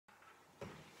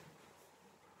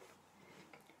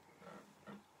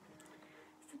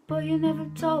boy you never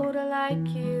told I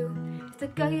like you. It's the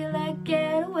girl you let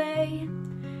get away.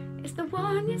 It's the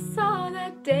one you saw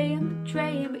that day on the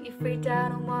train, but you freaked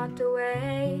out and walked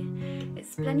away.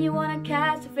 It's the plan you wanna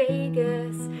catch to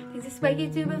Vegas, things this way you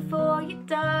do before you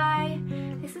die.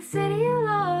 It's the city of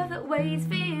love that waits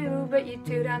for you, but you're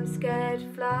too damn scared to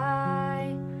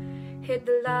fly. Hit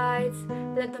the lights,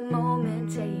 let the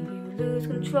moment take you, lose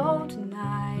control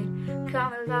tonight.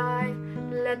 Come alive,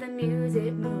 let the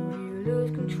music move you,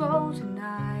 lose control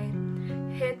tonight.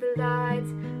 Hit the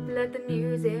lights, let the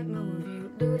music move you,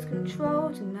 lose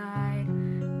control tonight.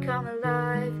 Come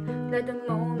alive, let the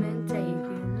moment take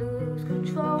you, lose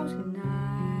control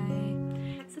tonight.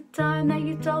 It's the time that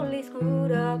you totally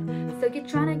screwed up, so you're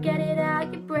trying to get it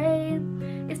out your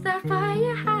brain. It's that fire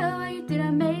you had while you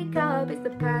didn't make up. It's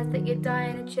the past that you're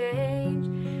dying to change.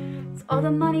 It's all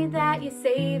the money that you're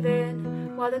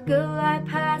saving while the good life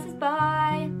passes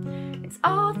by. It's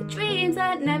all the dreams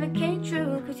that never came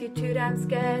true, 'cause you're too damn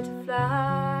scared to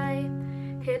fly.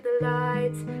 Hit the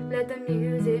lights, let the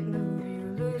music move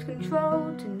you, lose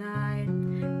control tonight.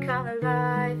 Come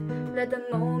alive, let the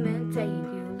moment take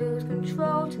you, lose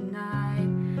control tonight.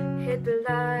 Hit the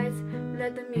lights,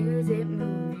 let the music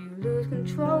move you, lose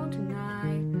control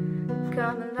tonight.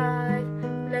 Come alive,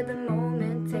 let the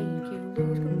moment take you,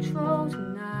 lose control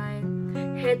tonight.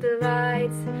 Hit the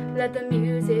lights, let the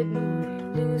music move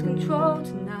you, lose control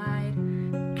tonight.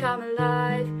 Come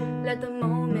alive, let the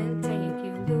moment take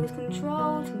you, lose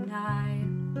control tonight.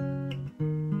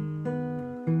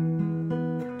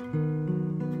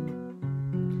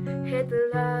 Hit the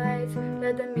lights,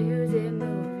 let the music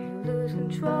move you, lose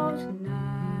control tonight.